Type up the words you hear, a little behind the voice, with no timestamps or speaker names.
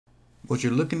What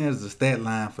you're looking at is the stat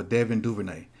line for Devin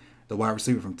Duvernay, the wide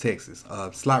receiver from Texas.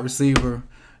 Slot receiver,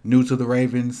 new to the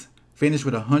Ravens, finished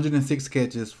with 106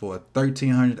 catches for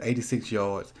 1,386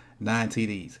 yards, 9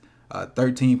 TDs,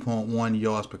 13.1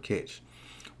 yards per catch.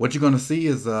 What you're going to see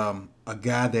is a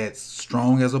guy that's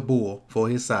strong as a bull for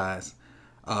his size,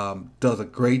 does a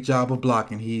great job of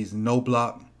blocking. He's no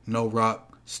block, no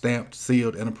rock, stamped,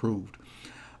 sealed, and approved.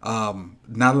 Not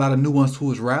a lot of nuance to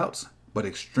his routes, but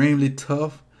extremely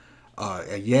tough.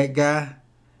 A yak guy,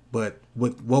 but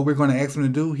with what we're going to ask him to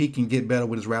do, he can get better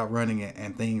with his route running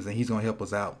and things, and he's going to help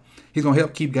us out. He's going to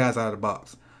help keep guys out of the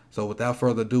box. So without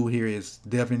further ado, here is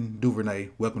Devin Duvernay.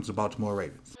 Welcome to the Baltimore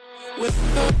Ravens.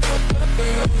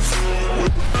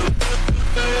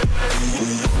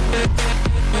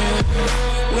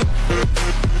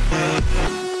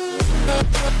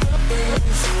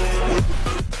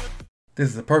 This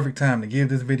is the perfect time to give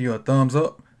this video a thumbs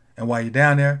up, and while you're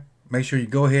down there, make sure you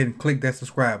go ahead and click that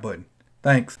subscribe button.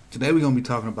 Thanks. Today we're going to be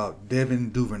talking about Devin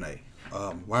Duvernay,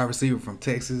 wide receiver from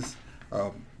Texas,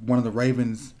 one of the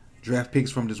Ravens draft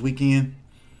picks from this weekend.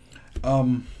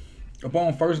 Upon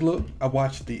first look, I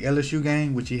watched the LSU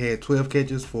game, which he had 12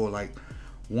 catches for like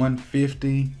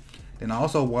 150. Then I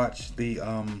also watched the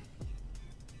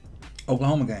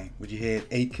Oklahoma game, which he had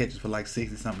 8 catches for like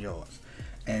 60-something yards.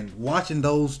 And watching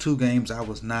those two games, I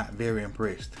was not very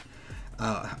impressed.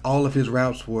 All of his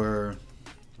routes were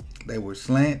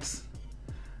slants,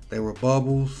 they were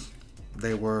bubbles,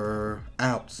 they were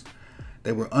outs,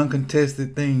 they were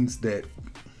uncontested things that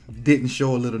didn't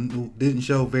show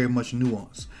very much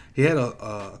nuance. He had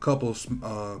a couple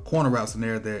of corner routes in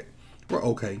there that were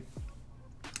okay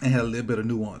and had a little bit of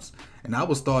nuance. And I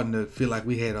was starting to feel like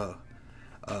we had a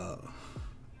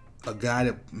guy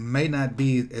that may not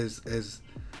be as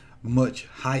much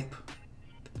hype.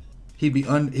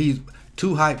 He's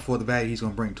too hyped for the value he's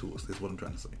going to bring to us, is what I'm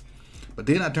trying to say. But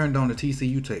then I turned on the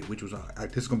TCU tape, which was,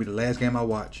 this is going to be the last game I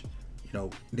watch. Then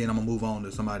I'm going to move on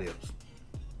to somebody else.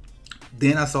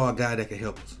 Then I saw a guy that can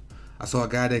help us. I saw a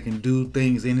guy that can do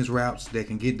things in his routes, that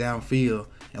can get downfield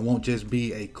and won't just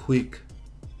be a quick,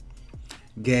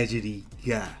 gadgety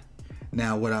guy.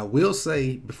 Now, what I will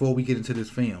say before we get into this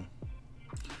film,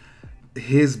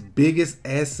 his biggest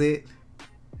asset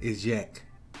is yak.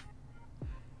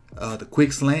 The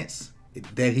quick slants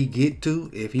that he get to,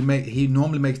 he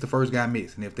normally makes the first guy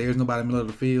miss, and if there's nobody in the middle of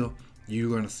the field, you're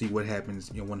going to see what happens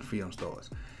when the film starts.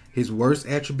 His worst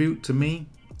attribute to me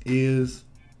is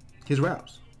his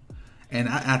routes, and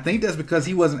I think that's because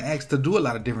he wasn't asked to do a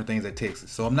lot of different things at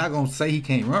Texas. So I'm not going to say he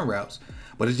can't run routes,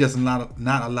 but it's just not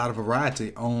a lot of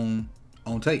variety on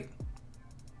tape.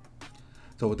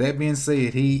 So with that being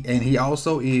said, he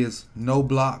also is no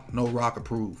block, no rock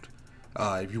approved.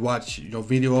 If you watch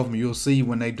video of him, you'll see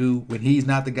when he's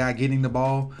not the guy getting the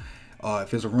ball,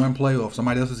 if it's a run play or if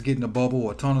somebody else is getting a bubble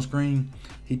or a tunnel screen,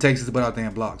 he takes his butt out there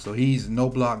and blocks. So he's no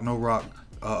block, no rock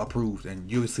approved, and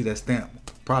you'll see that stamp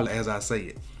probably as I say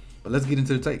it. But let's get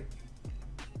into the tape.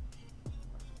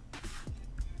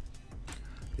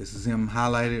 This is him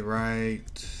highlighted right.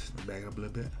 Let me back up a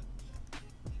little bit.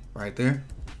 Right there.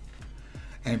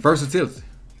 And versatility.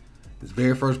 His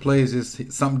very first play is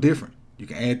just something different. You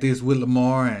can add this with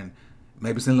Lamar and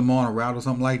maybe send Lamar on a route or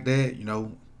something like that.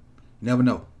 You never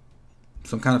know.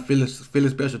 Some kind of Philly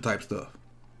special type stuff.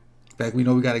 In fact, we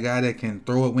know we got a guy that can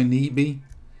throw it when need be.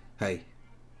 Hey,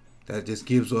 that just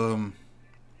gives the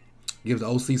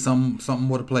OC something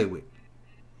more to play with.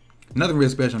 Nothing real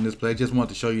special on this play. Just wanted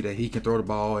to show you that he can throw the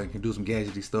ball and can do some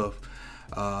gadgety stuff.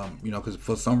 Because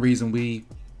for some reason we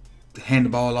hand the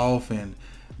ball off and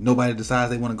nobody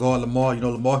decides they want to guard Lamar.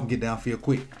 Lamar can get downfield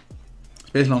quick,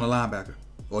 especially on the linebacker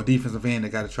or defensive end that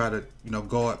got to try to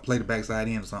guard, play the backside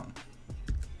in or something.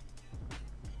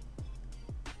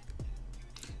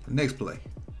 The next play,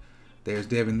 there's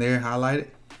Devin there highlighted,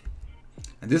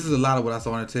 and this is a lot of what I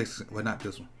saw in the text. Well, not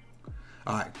this one.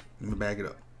 All right, let me back it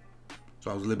up.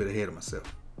 So I was a little bit ahead of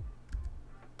myself.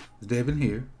 There's Devin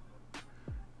here.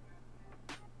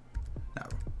 Now,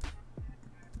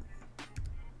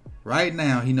 right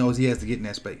now, he knows he has to get in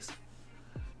that space.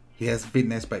 He has to fit in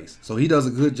that space. So he does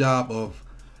a good job of,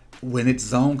 when it's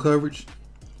zone coverage,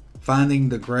 finding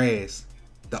the grass,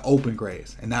 the open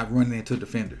grass, and not running into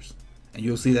defenders. And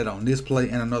you'll see that on this play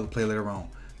and another play later on.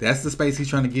 That's the space he's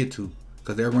trying to get to,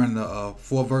 because they're running a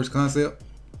 4-verse concept,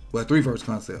 well, 3-verse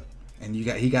concept. And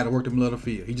he got to work the middle of the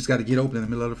field. He just got to get open in the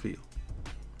middle of the field.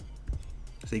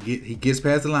 So he gets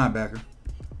past the linebacker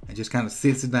and just kind of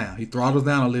sits it down. He throttles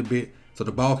down a little bit so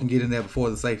the ball can get in there before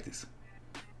the safeties.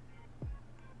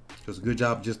 So it's a good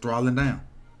job of just throttling down.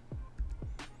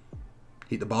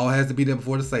 The ball has to be there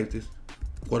before the safeties.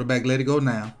 Quarterback let it go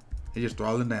now. They just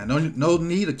throttling down. No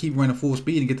need to keep running full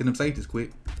speed and get to them safeties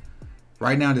quick.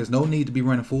 Right now, there's no need to be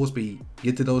running full speed.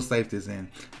 Get to those safeties and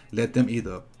let them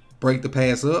either break the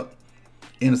pass up,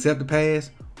 intercept the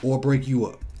pass, or break you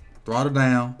up. Throttle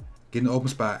down, get in the open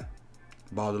spot,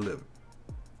 ball delivered.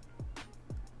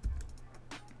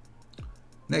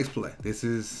 Next play. This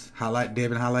is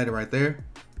Devin highlighted right there.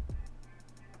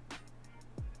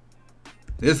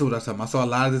 This is what I saw. I saw a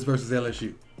lot of this versus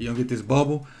LSU. You don't get this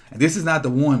bubble. And this is not the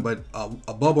one, but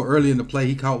a bubble early in the play.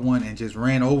 He caught one and just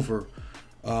ran over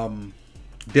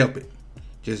Delpit.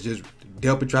 Just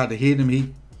Delpit tried to hit him.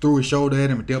 He threw his shoulder at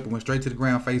him and Delpit went straight to the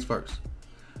ground face first.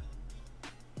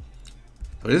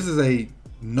 So this is a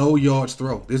no yards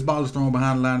throw. This ball is thrown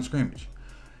behind the line of scrimmage.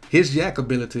 His yak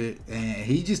ability, and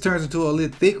he just turns into a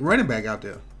little thick running back out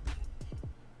there.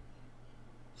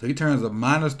 So he turns a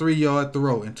 -3 yard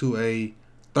throw into a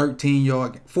 15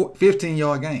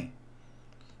 yard gain.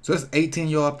 So that's 18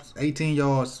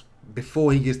 yards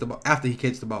before he gets the ball, after he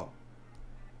catches the ball.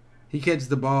 He catches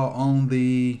the ball on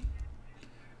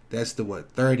that's the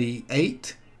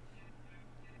 38.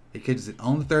 He catches it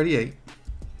on the 38.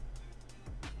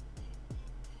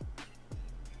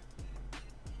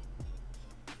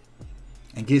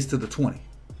 And gets to the 20.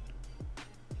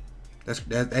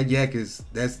 That yak is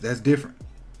that's different.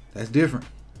 That's different.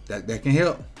 That can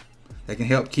help. That can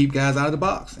help keep guys out of the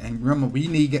box. And remember, we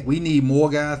need more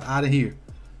guys out of here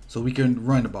so we can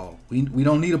run the ball. We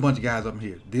don't need a bunch of guys up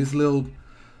here. This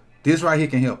right here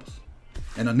can help us.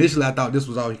 And initially I thought this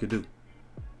was all he could do.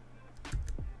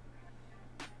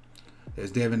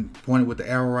 There's Devin pointed with the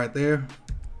arrow right there.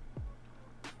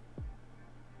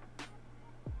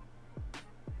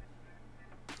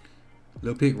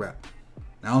 Little pick route.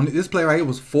 Now this play right here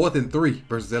was 4th and 3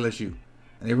 versus LSU.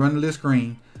 And they run the little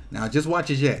screen. Now just watch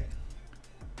his yak.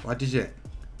 Watch his yak.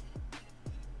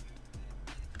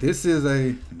 This is let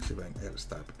me see if I can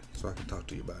stop it so I can talk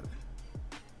to you about it.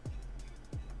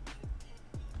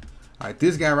 Alright,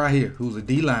 this guy right here, who's a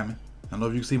D lineman. I don't know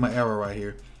if you can see my arrow right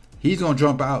here. He's gonna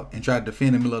jump out and try to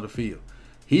defend in the middle of the field.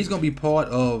 He's gonna be part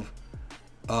of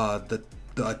the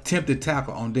attempted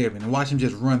tackle on Devin, and watch him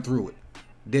just run through it.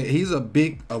 He's a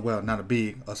big, well, not a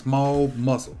big, a small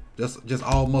muscle. Just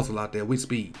all muscle out there with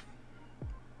speed.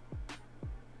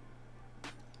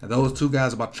 Now those two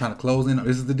guys are about to try to close in.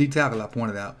 This is the D tackle I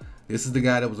pointed out. This is the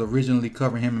guy that was originally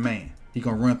covering him in man. He's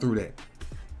gonna run through that.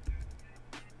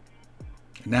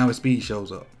 And now his speed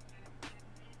shows up.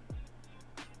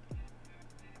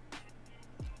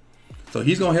 So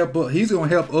he's gonna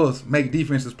help us make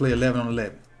defenses play 11 on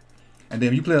 11. And then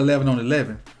if you play 11 on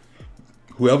 11,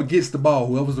 whoever gets the ball,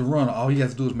 whoever's the runner, all he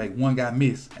has to do is make one guy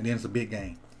miss, and then it's a big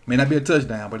game. May not be a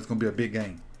touchdown, but it's gonna be a big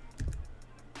game.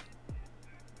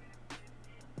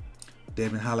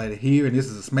 Devin highlighted here, and this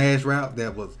is a smash route.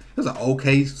 It was an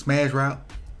okay smash route.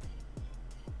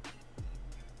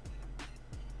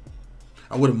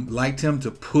 I would have liked him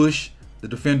to push the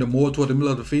defender more toward the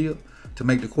middle of the field to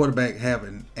make the quarterback have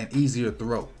an easier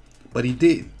throw. But he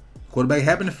didn't. Quarterback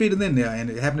happened to fit it in there, and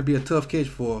it happened to be a tough catch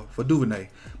for Duvernay.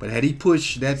 But had he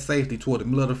pushed that safety toward the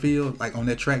middle of the field, like on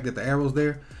that track that the arrow's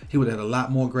there, he would have had a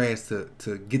lot more grass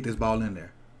to get this ball in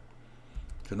there.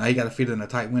 So now he got to fit it in a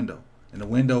tight window. And the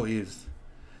window is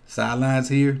sidelines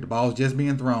here. The ball's just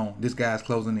being thrown. This guy's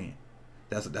closing in.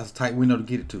 That's a tight window to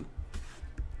get it to.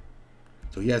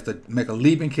 So he has to make a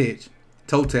leaping catch,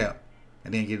 toe tap,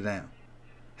 and then get it down.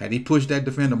 Had he pushed that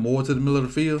defender more to the middle of the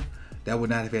field, that would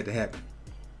not have had to happen.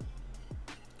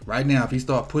 Right now, if he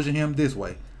start pushing him this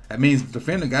way, that means the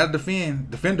defender got to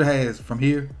defend. Defender has from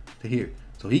here to here.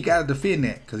 So he got to defend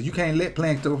that, because you can't let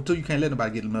playing over two. You can't let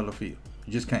nobody get in the middle of the field.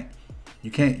 You just can't.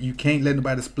 You can't let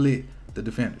nobody split the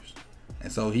defenders.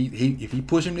 And so if he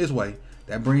push him this way,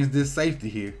 that brings this safety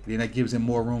here. Then that gives him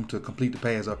more room to complete the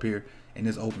pass up here in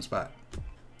this open spot.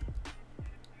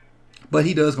 But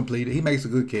he does complete it. He makes a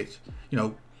good catch. You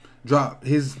know, drop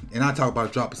his, and I'll talk about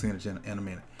his drop percentage in a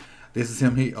minute. This is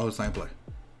him here. Oh, the same play.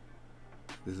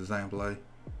 This is the same play.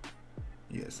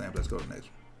 Yeah, same play. Let's go to the next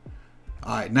one.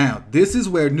 All right, now this is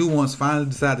where nuance finally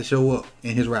decided to show up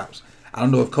in his routes. I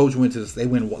don't know if Coach went to this. They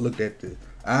went and looked at the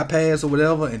iPads or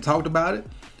whatever and talked about it.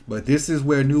 But this is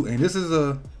where this is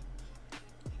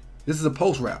a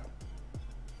post route.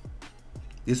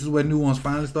 This is where nuance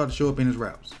finally started to show up in his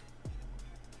routes.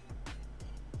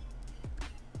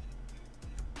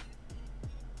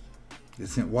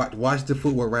 Watch the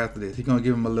footwork right after this. He's gonna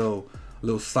give him a little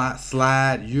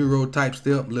slide Euro type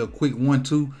step, little quick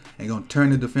 1-2, and gonna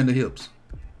turn the defender hips.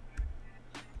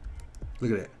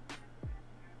 Look at that.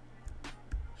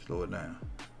 Slow it down.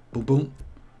 Boom, boom.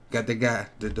 Got that guy.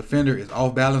 The defender is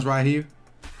off balance right here.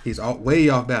 He's way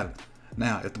off balance.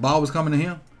 Now, if the ball was coming to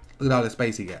him, Look at all that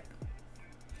space he got.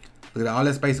 Look at all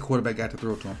that space the quarterback got to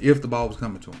throw to him if the ball was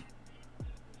coming to him.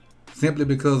 Simply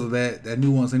because of that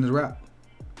nuance in his route.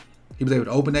 He was able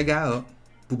to open that guy up,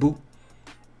 boop boop,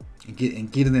 and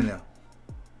get it in there.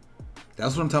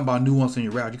 That's what I'm talking about, nuance in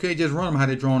your route. You can't just run them how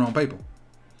they're drawn on paper.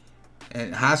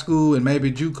 And high school and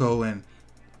maybe JUCO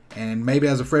and maybe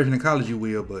as a freshman in college you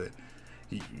will, but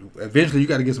eventually you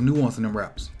got to get some nuance in them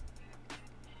routes.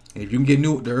 And if you can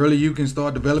get the earlier you can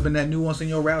start developing that nuance in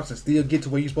your routes and still get to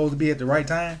where you're supposed to be at the right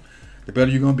time, the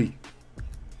better you're gonna be.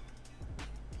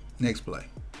 Next play.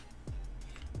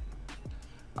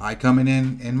 All right, coming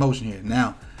in motion here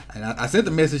now. And I sent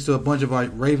a message to a bunch of our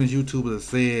Ravens YouTubers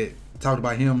that talked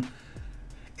about him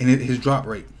and his drop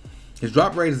rate. His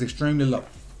drop rate is extremely low.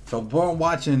 So upon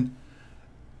watching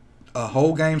a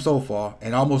whole game so far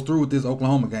and almost through with this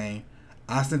Oklahoma game,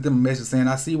 I sent them a message saying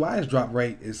I see why his drop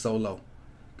rate is so low.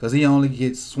 Because he only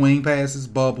gets swing passes,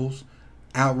 bubbles,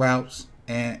 out routes,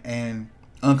 and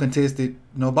uncontested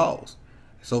balls.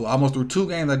 So almost through 2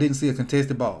 games I didn't see a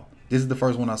contested ball. This is the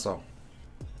first one I saw.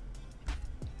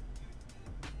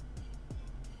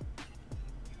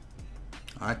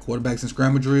 All right, quarterbacks in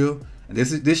scramble drill. And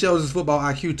this shows his football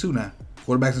IQ too now.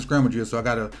 Quarterbacks in scramble drill. So I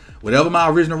gotta, whatever my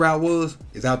original route was,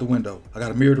 is out the window. I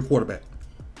gotta mirror the quarterback.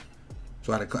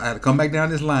 So I had to come back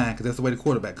down this line because that's the way the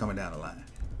quarterback coming down the line.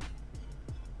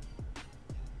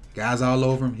 Guys all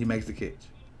over him, he makes the catch.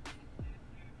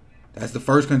 That's the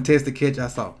first contested catch I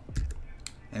saw.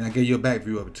 And I gave you a back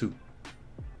view of it too.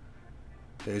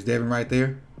 There's Devin right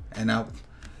there. And now,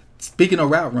 speaking of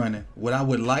route running, what I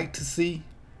would like to see,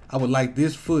 I would like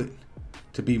this foot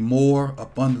to be more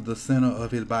up under the center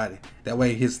of his body. That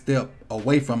way his step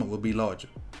away from it will be larger.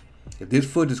 If this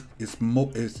foot is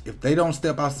if they don't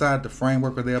step outside the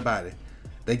framework of their body,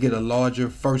 they get a larger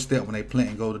first step when they plant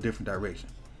and go to a different direction.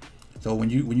 So when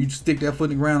you stick that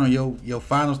foot in the ground on your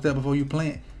final step before you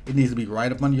plant, it needs to be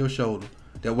right up under your shoulder.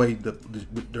 That way the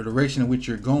direction in which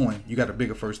you're going, you got a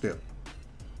bigger first step.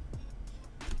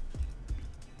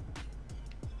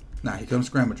 Now here comes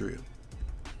scramble drill.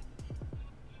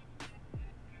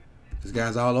 This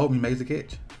guy's all over. He makes the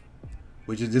catch,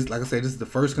 which is just like I said. This is the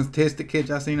first contested catch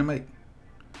I've seen him make,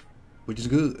 which is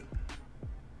good.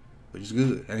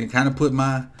 And it kind of put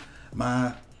my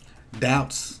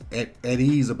doubts at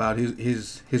ease about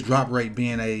his drop rate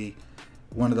being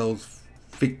one of those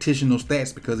fictional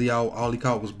stats because all he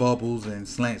caught was bubbles and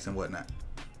slants and whatnot.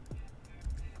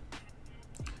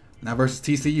 Now versus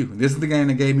TCU. This is the game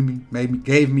that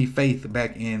gave me faith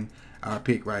back in our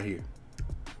pick right here.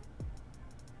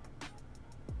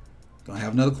 Gonna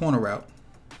have another corner route.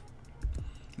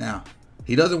 Now,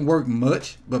 he doesn't work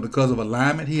much, but because of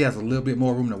alignment, he has a little bit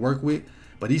more room to work with.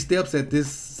 But he steps at this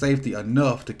safety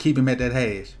enough to keep him at that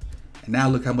hash. And now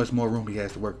look how much more room he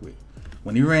has to work with.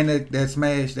 When he ran that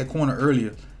smash, that corner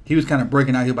earlier, he was kind of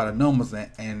breaking out here by the numbers,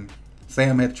 and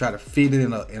Sam had to try to fit it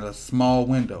in a small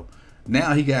window.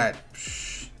 Now he got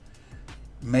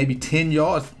maybe 10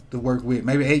 yards to work with,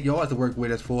 maybe 8 yards to work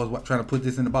with as far as trying to put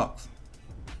this in the box.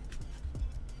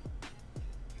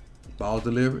 Ball's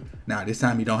delivered. Now this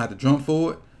time he don't have to jump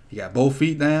for it. He got both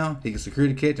feet down. He can secure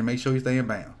the catch and make sure he stay in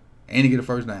bounds. And he get a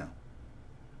first down.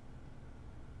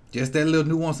 Just that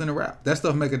little nuance in the route. That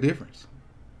stuff make a difference.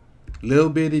 Little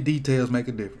bitty details make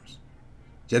a difference.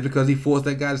 Just because he forced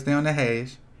that guy to stay on the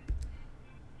hash,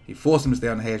 he forced him to stay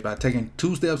on the hash by taking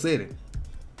 2 steps at it.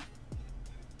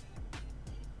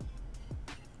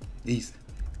 Easy.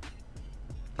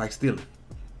 Like stealing.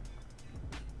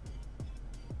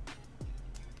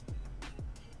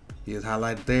 He is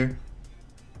highlighted there.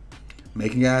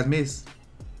 Making guys miss.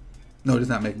 No, this is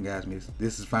not making guys miss.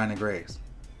 This is finding grass.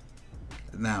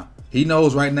 Now, he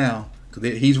knows right now,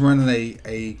 because he's running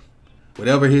a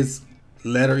whatever his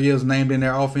letter is named in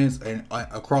their offense, and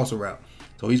a crosser route.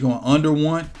 So he's going under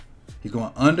one. He's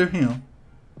going under him,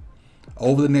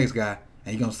 over the next guy,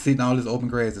 and he's going to sit in all this open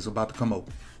grass that's about to come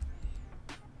open.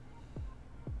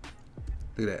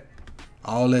 Look at that.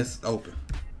 All that's open.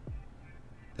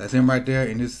 That's him right there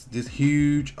in this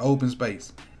huge open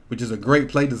space, which is a great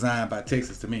play design by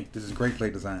Texas to me. This is great play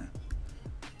design.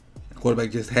 The quarterback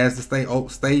just has to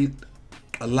stay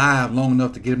alive long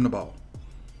enough to get him the ball.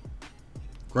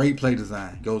 Great play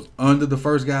design. Goes under the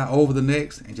first guy, over the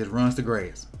next, and just runs the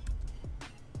grass.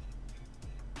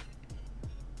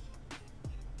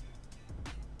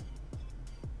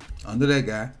 Under that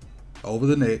guy, over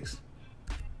the next,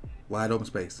 wide open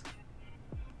space.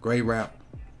 Great route.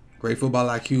 Great football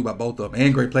IQ by both of them,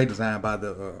 and great play design by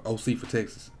the OC for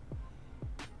Texas.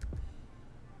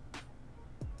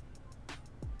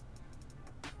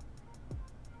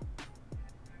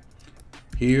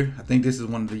 Here, I think this is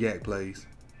one of the yak plays.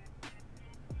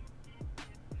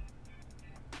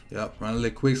 Yep, run a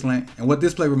little quick slant. And what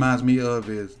this play reminds me of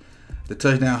is the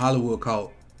touchdown Hollywood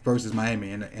caught versus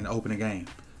Miami in the opening game.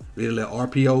 We did a little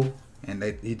RPO, and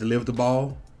he delivered the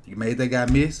ball. You made that guy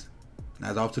miss. Now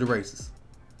it's off to the races.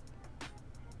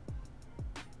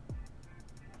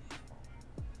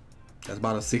 That's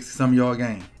about a 60-some yard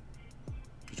game.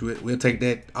 We'll take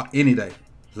that any day.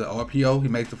 The RPO, he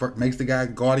makes the guy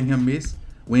guarding him miss,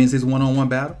 wins his one-on-one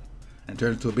battle, and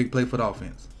turns into a big play for the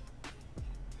offense.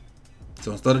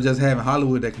 So instead of just having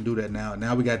Hollywood that can do that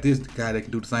now we got this guy that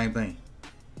can do the same thing.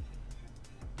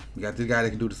 We got this guy that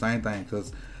can do the same thing.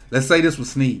 Because let's say this was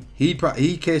Snead. He'd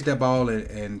catch that ball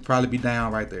and probably be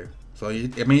down right there. So, I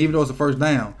mean, even though it's a first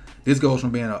down, this goes from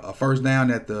being a first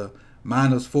down at the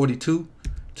minus 42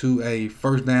 to a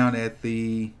first down at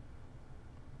the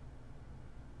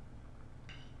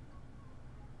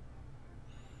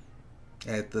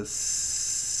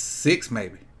six,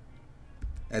 maybe.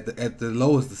 At the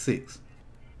lowest, the 6.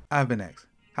 I've been asked,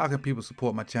 how can people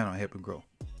support my channel and help it grow?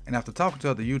 And after talking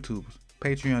to other YouTubers,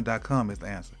 Patreon.com is the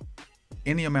answer.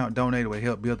 Any amount donated will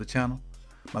help build the channel.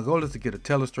 My goal is to get a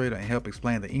telestrator and help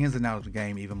explain the ins and outs of the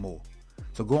game even more.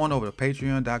 So go on over to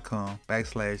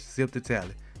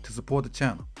patreon.com/SipToTally to support the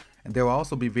channel. And there will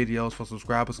also be videos for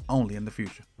subscribers only in the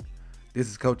future. This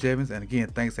is Coach Evans, and again,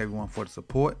 thanks everyone for the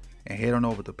support, and head on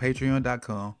over to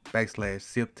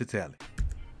patreon.com/SipToTally.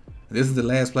 This is the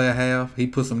last play I have. He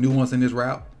put some nuance in this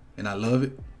route, and I love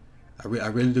it. I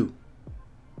really do.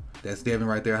 That's Devin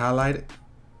right there highlighted.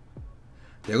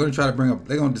 They're going to try to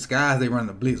they're going to disguise they run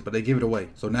the blitz, but they give it away.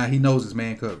 So now he knows his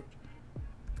man coverage.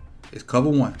 It's cover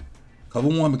one. Cover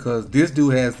one because this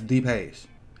dude has the deep hash.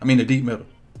 I mean the deep middle.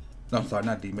 No, I'm sorry,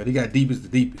 not deep middle. He got deepest, the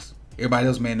deepest. Everybody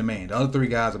else man to man. The other 3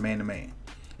 guys are man to man.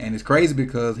 And it's crazy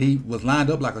because he was lined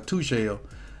up like a 2-shell.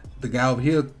 The guy over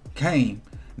here came.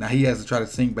 Now he has to try to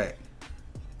sink back.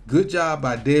 Good job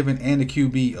by Devin and the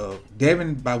QB of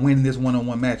Devin by winning this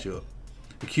one-on-one matchup.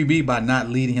 The QB by not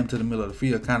leading him to the middle of the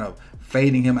field, kind of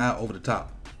fading him out over the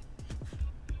top.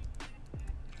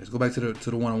 Let's go back to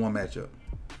the one-on-one matchup.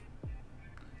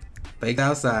 Fake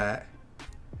outside,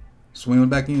 swing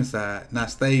back inside, now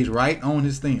stays right on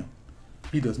his stem.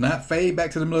 He does not fade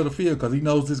back to the middle of the field because he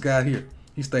knows this guy here.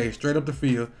 He stays straight up the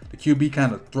field. The QB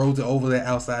kind of throws it over that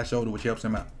outside shoulder, which helps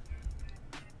him out.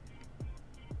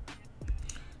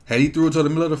 Had he threw it to the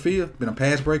middle of the field, been a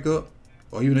pass breakup,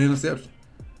 or even an interception,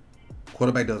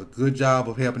 quarterback does a good job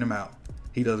of helping him out.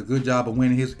 He does a good job of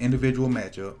winning his individual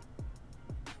matchup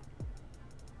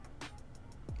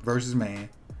versus man.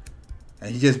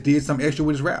 And he just did some extra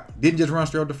with his route. Didn't just run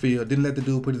straight up the field. Didn't let the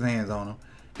dude put his hands on him.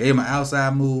 Gave him an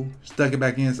outside move. Stuck it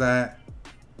back inside.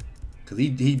 Because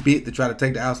he bit to try to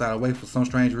take the outside away for some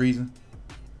strange reason.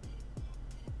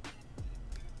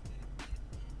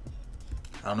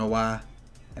 I don't know why.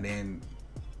 And then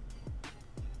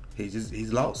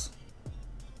he's lost.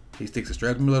 He sticks it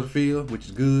straight in the middle of the field, which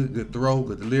is good. Good throw,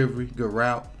 good delivery, good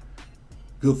route,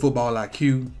 good football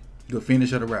IQ, good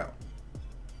finish of the route.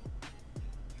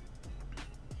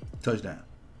 Touchdown.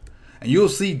 And you'll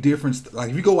see difference. Like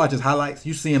if you go watch his highlights,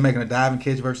 you see him making a diving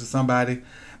catch versus somebody.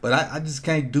 But I just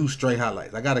can't do straight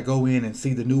highlights. I got to go in and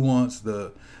see the nuance,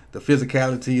 the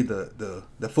physicality,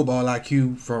 the football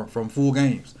IQ from full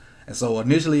games. And so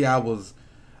initially I was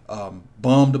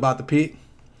bummed about the pick.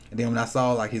 And then when I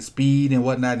saw like his speed and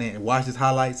whatnot and watched his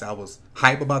highlights, I was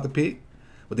hype about the pick.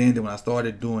 But then when I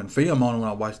started doing film on him, when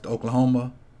I watched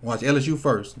LSU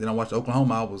first, then I watched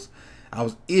Oklahoma, I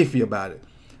was iffy about it.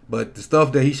 But the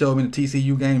stuff that he showed me in the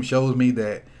TCU game shows me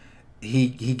that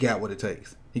he got what it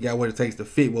takes. He got what it takes to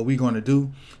fit what we're going to do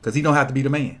because he don't have to be the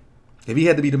man. If he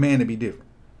had to be the man, it'd be different.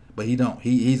 But he don't.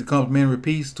 He's a complementary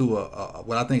piece to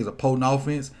what I think is a potent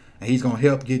offense, and he's going to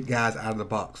help get guys out of the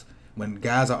box. When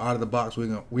guys are out of the box,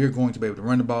 we're going to be able to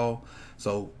run the ball.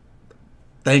 So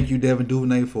thank you, Devin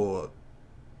Duvernay,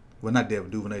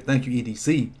 thank you,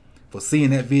 EDC, for seeing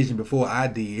that vision before I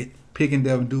did, picking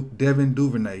Devin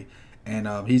Duvernay.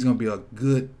 And he's going to be a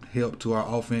good help to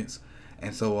our offense.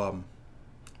 And so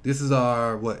this is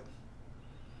our, what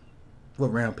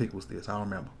round pick was this? I don't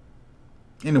remember.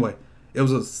 Anyway, it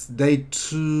was a day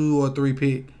 2 or 3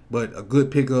 pick, but a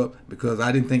good pickup because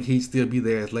I didn't think he'd still be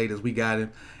there as late as we got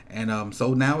him. And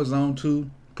so now it's on to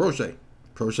Prochet.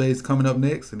 Prochet is coming up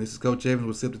next. And this is Coach Evans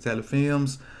with Sip to Tally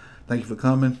Films. Thank you for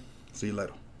coming. See you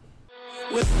later.